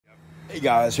Hey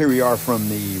guys, here we are from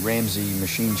the Ramsey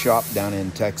Machine Shop down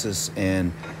in Texas,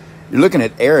 and you're looking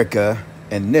at Erika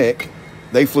and Nick.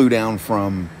 They flew down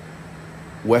from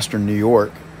Western New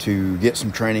York to get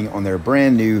some training on their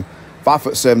brand new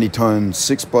 5'70" ton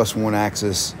 6+1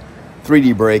 axis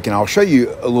 3D brake, and I'll show you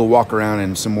a little walk around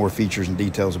and some more features and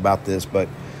details about this. But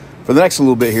for the next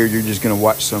little bit here, you're just going to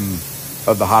watch some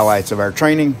of the highlights of our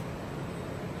training.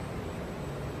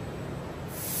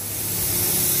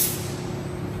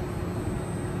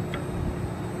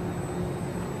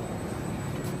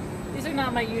 These are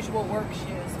not my usual work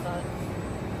shoes, but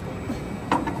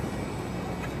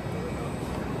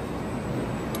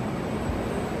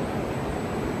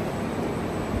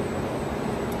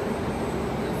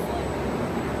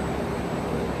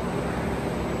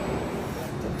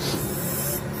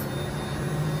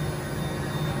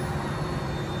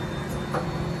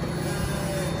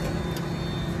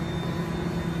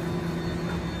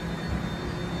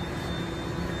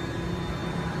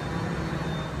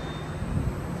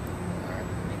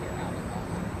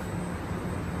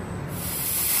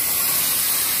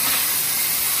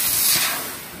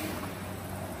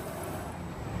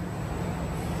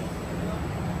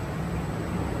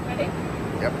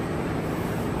Yep.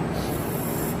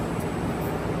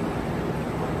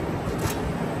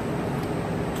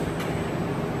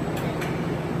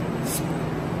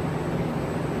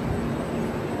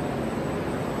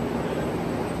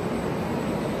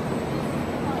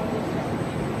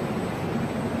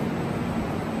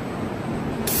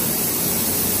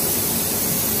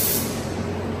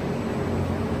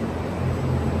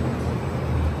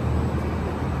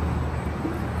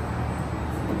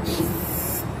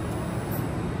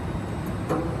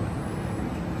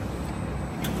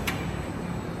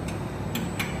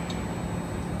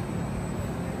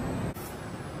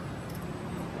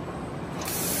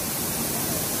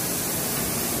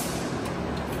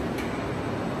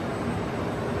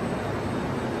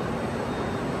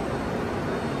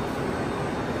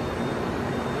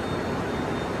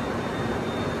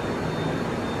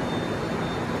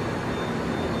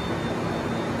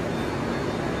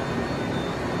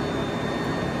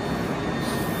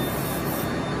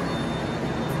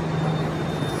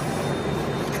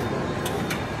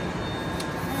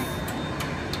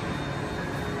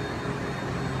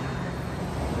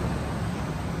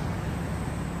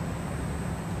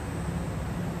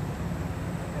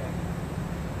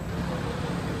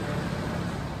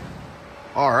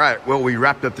 All right, well, we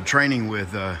wrapped up the training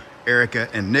with Erika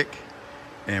and Nick,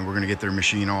 and we're gonna get their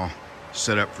machine all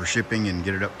set up for shipping and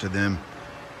get it up to them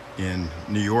in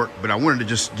New York. But I wanted to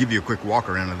just give you a quick walk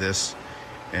around of this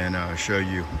and show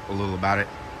you a little about it.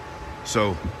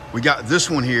 So we got this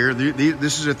one here.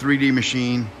 This is a 3D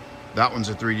machine. That one's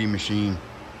a 3D machine.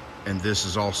 And this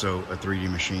is also a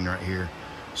 3D machine right here.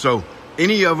 So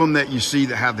any of them that you see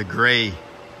that have the gray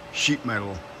sheet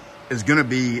metal is gonna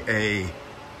be a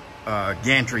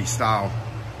gantry style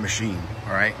machine.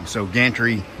 All right, and so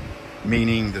gantry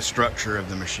meaning the structure of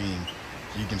the machine.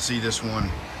 You can see this one,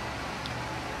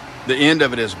 the end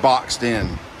of it is boxed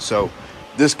in, so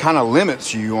this kind of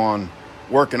limits you on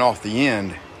working off the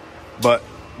end. But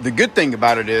the good thing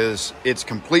about it is it's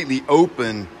completely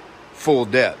open, full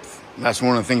depth. That's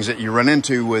one of the things that you run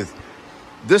into with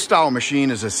this style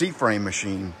machine. Is a C-frame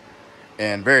machine,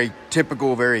 and very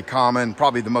typical, very common,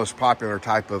 probably the most popular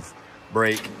type of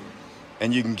brake.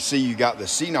 And you can see you got the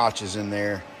C notches in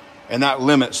there, and that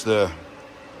limits the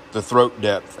throat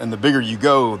depth. And the bigger you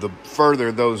go, the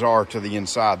further those are to the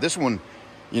inside. This one,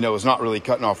 you know, is not really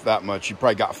cutting off that much. You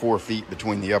probably got 4 feet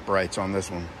between the uprights on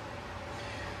this one.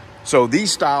 So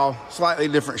these style, slightly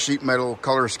different sheet metal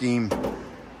color scheme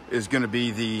is going to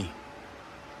be the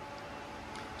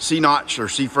C notch or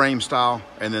C frame style,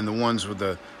 and then the ones with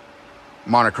the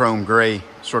monochrome gray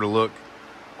sort of look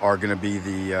are going to be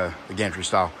the gantry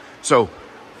style. So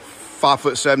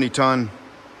 5'70" ton,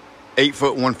 8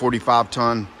 foot 145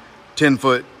 ton, 10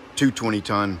 foot 220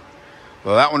 ton.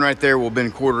 Well, that one right there will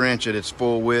bend 1/4 inch at its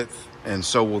full width, and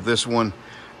so will this one.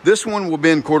 This one will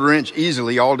bend 1/4 inch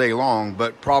easily all day long,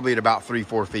 but probably at about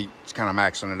 3-4 feet. It's kind of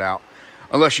maxing it out.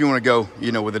 Unless you want to go,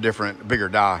 you know, with a bigger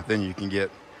die, then you can get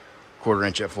 1/4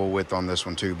 inch at full width on this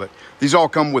one too. But these all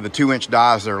come with a 2-inch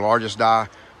die as their largest die,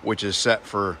 which is set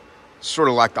for sort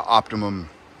of like the optimum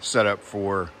setup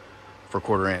for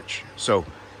 1/4 inch. So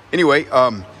anyway,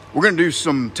 we're going to do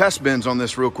some test bends on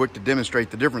this real quick to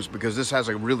demonstrate the difference, because this has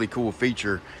a really cool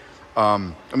feature.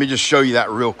 Let me just show you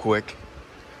that real quick.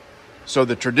 So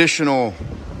the traditional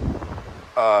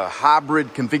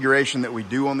hybrid configuration that we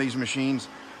do on these machines,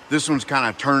 this one's kind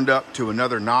of turned up to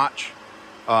another notch.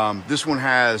 This one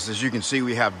has, as you can see,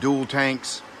 we have dual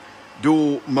tanks,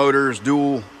 dual motors,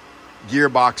 dual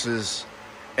gearboxes,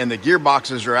 and the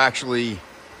gearboxes are actually,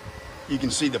 you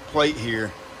can see the plate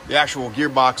here, the actual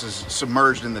gearbox is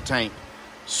submerged in the tank.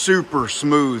 Super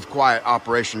smooth, quiet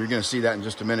operation. You're gonna see that in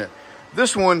just a minute.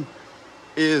 This one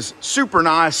is super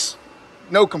nice,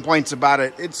 no complaints about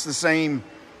it. It's the same,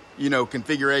 you know,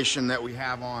 configuration that we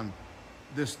have on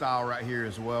this style right here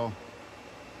as well.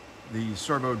 The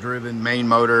servo driven main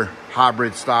motor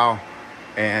hybrid style.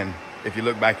 And if you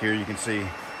look back here, you can see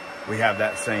we have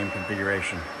that same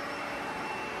configuration.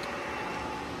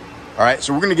 All right,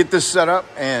 so we're gonna get this set up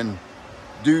and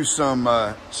do some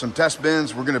test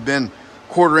bends. We're gonna bend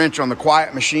 1/4 inch on the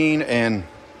quiet machine and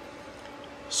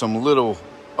some little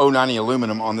 090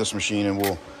 aluminum on this machine, and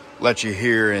we'll let you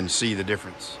hear and see the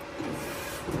difference.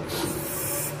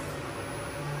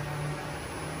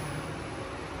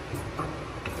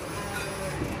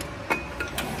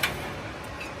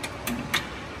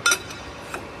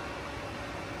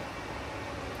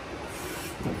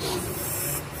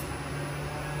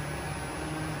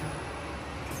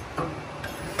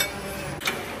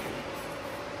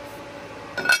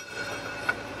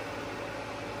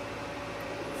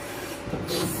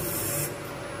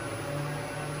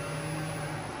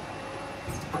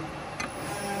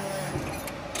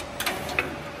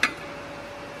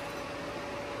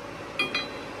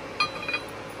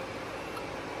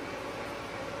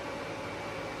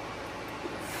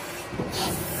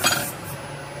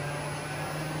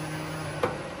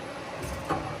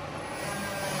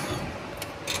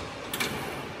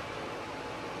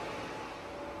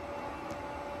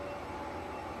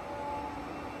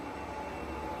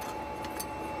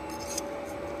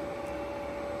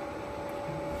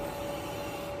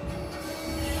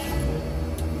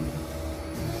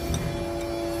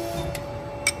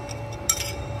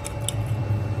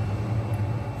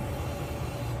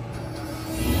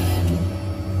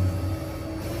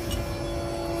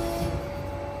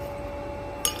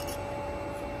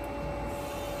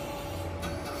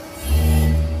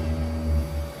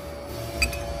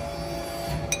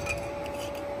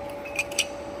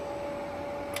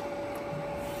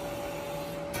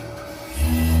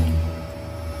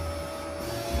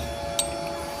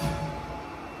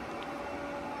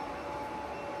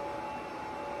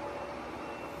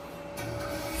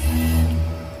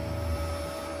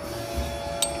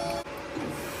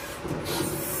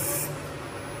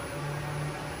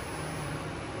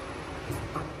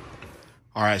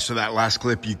 All right, so that last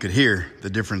clip, you could hear the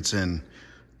difference in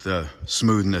the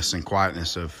smoothness and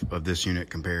quietness of this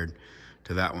unit compared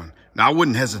to that one. Now, I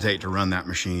wouldn't hesitate to run that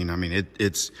machine. I mean,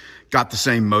 it's got the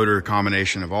same motor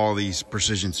combination of all these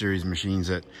Precision Series machines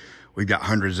that we've got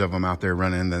hundreds of them out there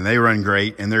running, and they run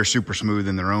great, and they're super smooth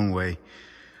in their own way.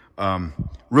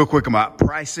 Real quick about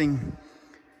pricing.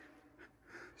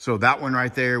 So that one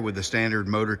right there with the standard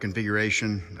motor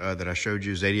configuration that I showed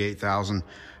you is $88,000.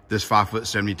 This 5-foot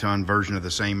 70-ton version of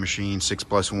the same machine,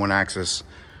 6+1 axis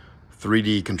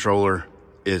 3D controller,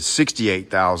 is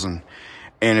 $68,000.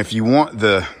 And if you want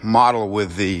the model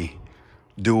with the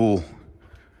dual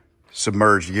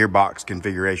submerged gearbox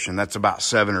configuration, that's about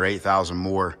 $7,000 or $8,000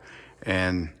 more.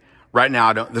 And right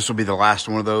now, this will be the last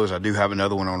one of those. I do have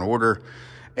another one on order.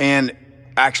 And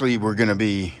actually, we're going to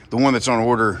be, the one that's on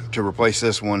order to replace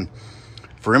this one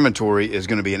for inventory is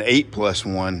going to be an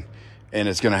 8+1, and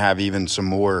it's going to have even some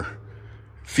more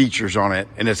features on it.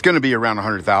 And it's going to be around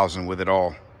 $100,000 with it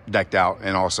all decked out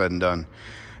and all said and done.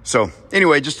 So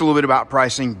anyway, just a little bit about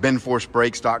pricing.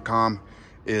 Bendforcebrakes.com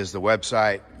is the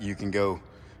website. You can go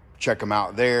check them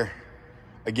out there.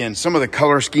 Again, some of the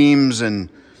color schemes and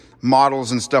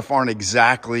models and stuff aren't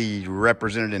exactly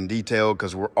represented in detail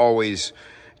because we're always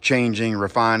changing,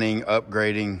 refining,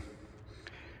 upgrading.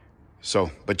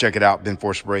 So, but check it out,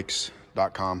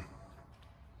 Bendforcebrakes.com.